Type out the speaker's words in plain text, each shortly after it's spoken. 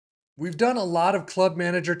We've done a lot of club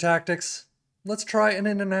manager tactics. Let's try an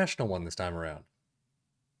international one this time around.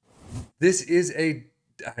 This is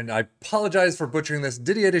and I apologize for butchering this,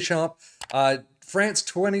 Didier Deschamps, France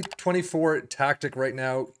 2024 tactic right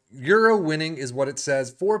now. Euro winning is what it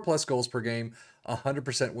says, 4+ goals per game,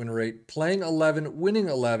 100% win rate, playing 11, winning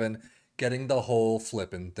 11, getting the whole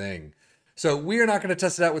flippin' thing. So we are not going to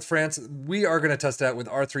test it out with France. We are going to test it out with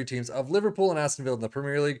our three teams of Liverpool and Aston Villa in the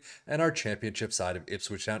Premier League and our championship side of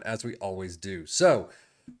Ipswich Town, as we always do. So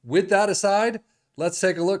with that aside, let's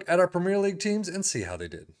take a look at our Premier League teams and see how they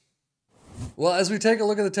did. Well, as we take a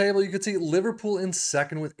look at the table, you can see Liverpool in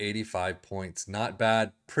second with 85 points. Not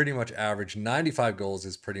bad, pretty much average. 95 goals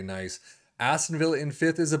is pretty nice. Aston Villa in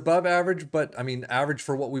fifth is above average, but I mean, average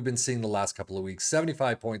for what we've been seeing the last couple of weeks.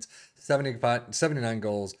 75 points, 79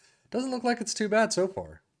 goals. Doesn't look like it's too bad so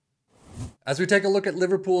far. As we take a look at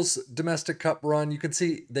Liverpool's domestic cup run, you can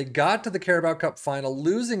see they got to the Carabao Cup final,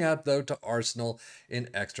 losing out though to Arsenal in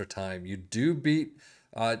extra time. You do beat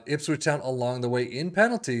Ipswich Town along the way in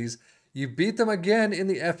penalties. You beat them again in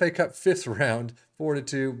the FA Cup 5th round,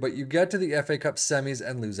 4-2, but you get to the FA Cup semis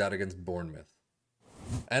and lose out against Bournemouth.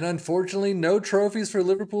 And unfortunately, no trophies for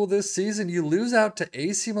Liverpool this season. You lose out to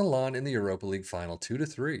AC Milan in the Europa League final,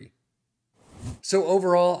 2-3. So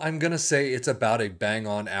overall, I'm going to say it's about a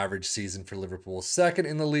bang-on average season for Liverpool. Second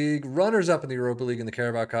in the league, runners-up in the Europa League and the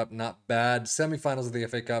Carabao Cup, not bad. Semifinals of the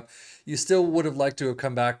FA Cup. You still would have liked to have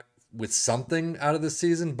come back with something out of this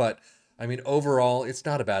season, but I mean, overall, it's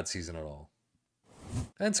not a bad season at all.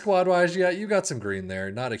 And squad-wise, yeah, you got some green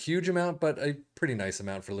there. Not a huge amount, but a pretty nice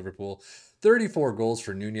amount for Liverpool. 34 goals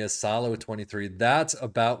for Nunez, Salah with 23. That's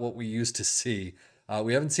about what we used to see.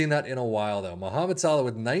 We haven't seen that in a while, though. Mohamed Salah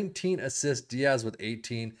with 19 assists, Diaz with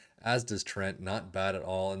 18, as does Trent. Not bad at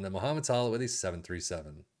all. And then Mohamed Salah with a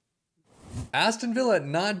 7.37. Aston Villa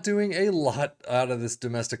not doing a lot out of this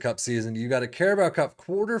domestic cup season. You got a Carabao Cup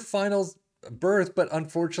quarterfinals berth, but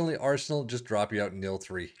unfortunately Arsenal just drop you out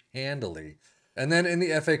 0-3 handily. And then in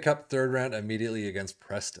the FA Cup third round immediately against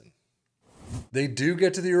Preston. They do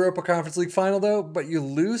get to the Europa Conference League final though, but you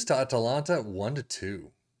lose to Atalanta 1-2.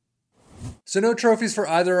 So no trophies for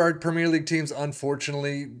either our Premier League teams,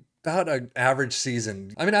 unfortunately. About an average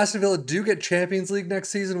season. I mean, Aston Villa do get Champions League next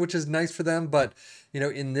season, which is nice for them, but you know,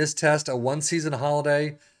 in this test, a one-season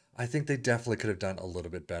holiday, I think they definitely could have done a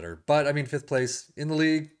little bit better. But I mean, 5th place in the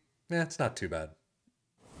league, it's not too bad.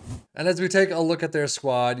 And as we take a look at their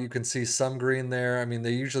squad, you can see some green there. I mean,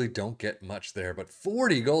 they usually don't get much there, but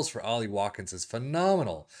 40 goals for Ollie Watkins is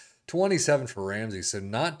phenomenal. 27 for Ramsey, so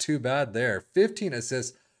not too bad there. 15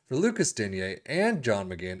 assists for Lucas Digne and John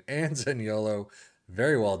McGinn and Zaniolo.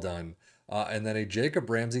 Very well done. And then a Jacob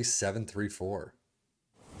Ramsey 7.34.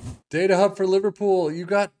 Data hub for Liverpool. You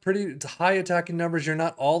got pretty high attacking numbers. You're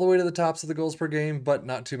not all the way to the tops of the goals per game, but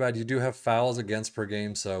not too bad. You do have fouls against per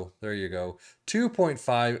game, so there you go.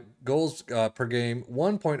 2.5 goals per game.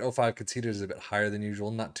 1.05 conceded is a bit higher than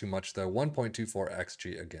usual. Not too much, though. 1.24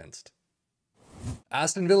 XG against.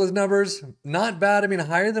 Aston Villa's numbers, not bad. I mean,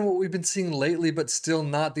 higher than what we've been seeing lately, but still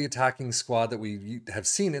not the attacking squad that we have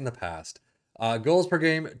seen in the past. Goals per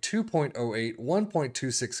game, 2.08,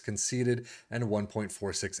 1.26 conceded, and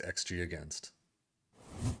 1.46 XG against.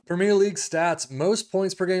 Premier League stats, most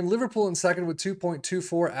points per game, Liverpool in second with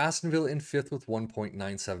 2.24, Aston Villa in fifth with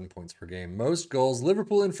 1.97 points per game. Most goals,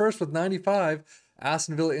 Liverpool in first with 95,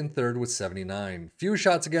 Aston Villa in third with 79. Few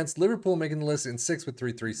shots against, Liverpool making the list in sixth with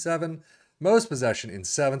 337. Most possession in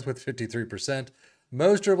seventh with 53%.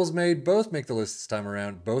 Most dribbles made, both make the list this time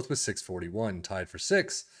around, both with 641, tied for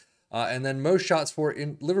sixth. And then most shots for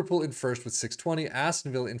Liverpool in first with 620,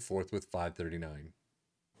 Aston Villa in fourth with 539.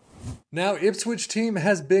 Now, Ipswich team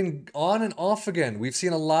has been on and off again. We've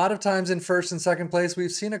seen a lot of times in first and second place. We've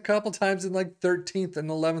seen a couple times in like 13th and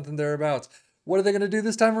 11th and thereabouts. What are they going to do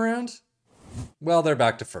this time around? Well, they're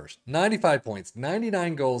back to first. 95 points,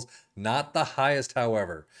 99 goals, not the highest,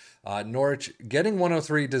 however. Norwich getting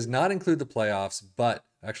 103 does not include the playoffs, but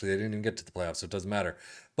actually they didn't even get to the playoffs, so it doesn't matter.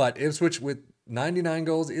 But Ipswich with 99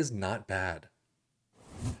 goals is not bad.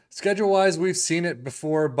 Schedule-wise, we've seen it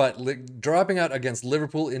before, but dropping out against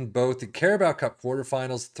Liverpool in both the Carabao Cup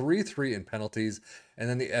quarterfinals, 3-3 in penalties, and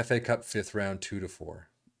then the FA Cup 5th round, 2-4.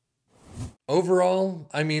 Overall,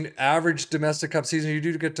 I mean, average domestic cup season, you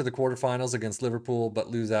do get to the quarterfinals against Liverpool,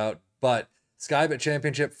 but lose out. But Sky Bet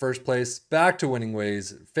Championship, first place, back to winning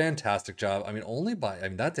ways. Fantastic job. I mean,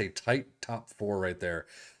 that's a tight top 4 right there.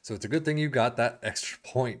 So it's a good thing you got that extra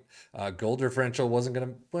point. Goal differential wasn't going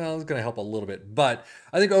to, well, it was going to help a little bit. But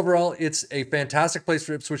I think overall, it's a fantastic place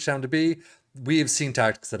for Ipswich Town to be. We have seen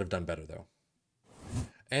tactics that have done better, though.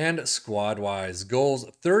 And squad-wise, goals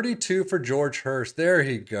 32 for George Hurst. There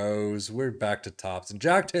he goes. We're back to tops. And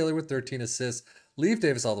Jack Taylor with 13 assists. Leif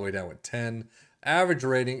Davis all the way down with 10. Average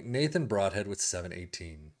rating, Nathan Broadhead with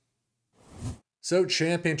 718. So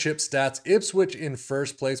championship stats, Ipswich in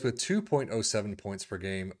first place with 2.07 points per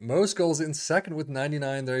game. Most goals in second with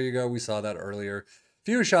 99. There you go. We saw that earlier.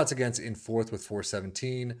 Fewest shots against in fourth with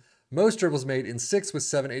 417. Most dribbles made in sixth with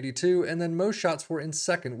 782. And then most shots for in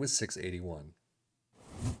second with 681.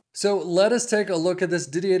 So let us take a look at this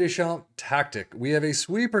Didier Deschamps tactic. We have a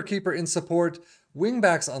sweeper keeper in support,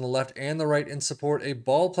 wingbacks on the left and the right in support, a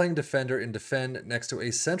ball-playing defender in defend next to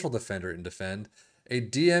a central defender in defend, a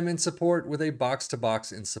DM in support with a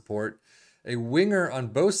box-to-box in support, a winger on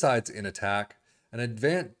both sides in attack, an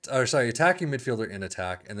attacking midfielder in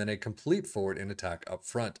attack, and then a complete forward in attack up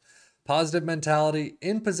front. Positive mentality,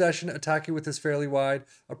 in possession, attacking with is fairly wide,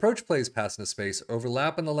 approach plays pass into space,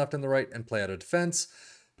 overlap on the left and the right, and play out of defense.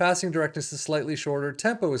 Passing directness is slightly shorter,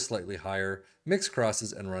 tempo is slightly higher, mix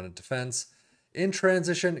crosses and run at defense. In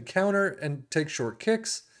transition, counter and take short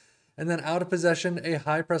kicks. And then out of possession, a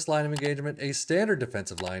high press line of engagement, a standard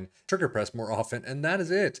defensive line, trigger press more often, and that is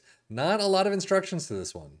it. Not a lot of instructions to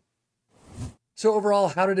this one. So overall,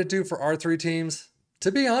 how did it do for our three teams?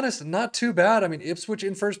 To be honest, not too bad. I mean, Ipswich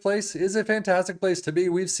in first place is a fantastic place to be.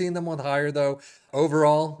 We've seen them with higher, though.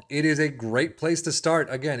 Overall, it is a great place to start.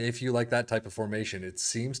 Again, if you like that type of formation, it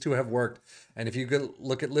seems to have worked. And if you could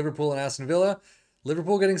look at Liverpool and Aston Villa,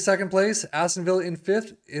 Liverpool getting second place, Aston Villa in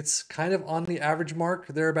fifth. It's kind of on the average mark,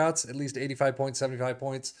 thereabouts, at least 85 points, 75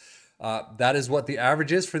 points. That is what the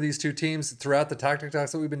average is for these two teams throughout the tactic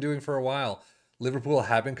talks that we've been doing for a while. Liverpool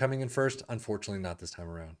have been coming in first. Unfortunately, not this time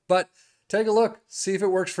around. But take a look, see if it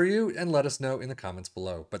works for you, and let us know in the comments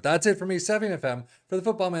below. But that's it for me, FM24, for the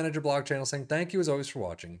Football Manager blog channel, saying thank you as always for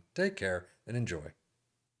watching. Take care and enjoy.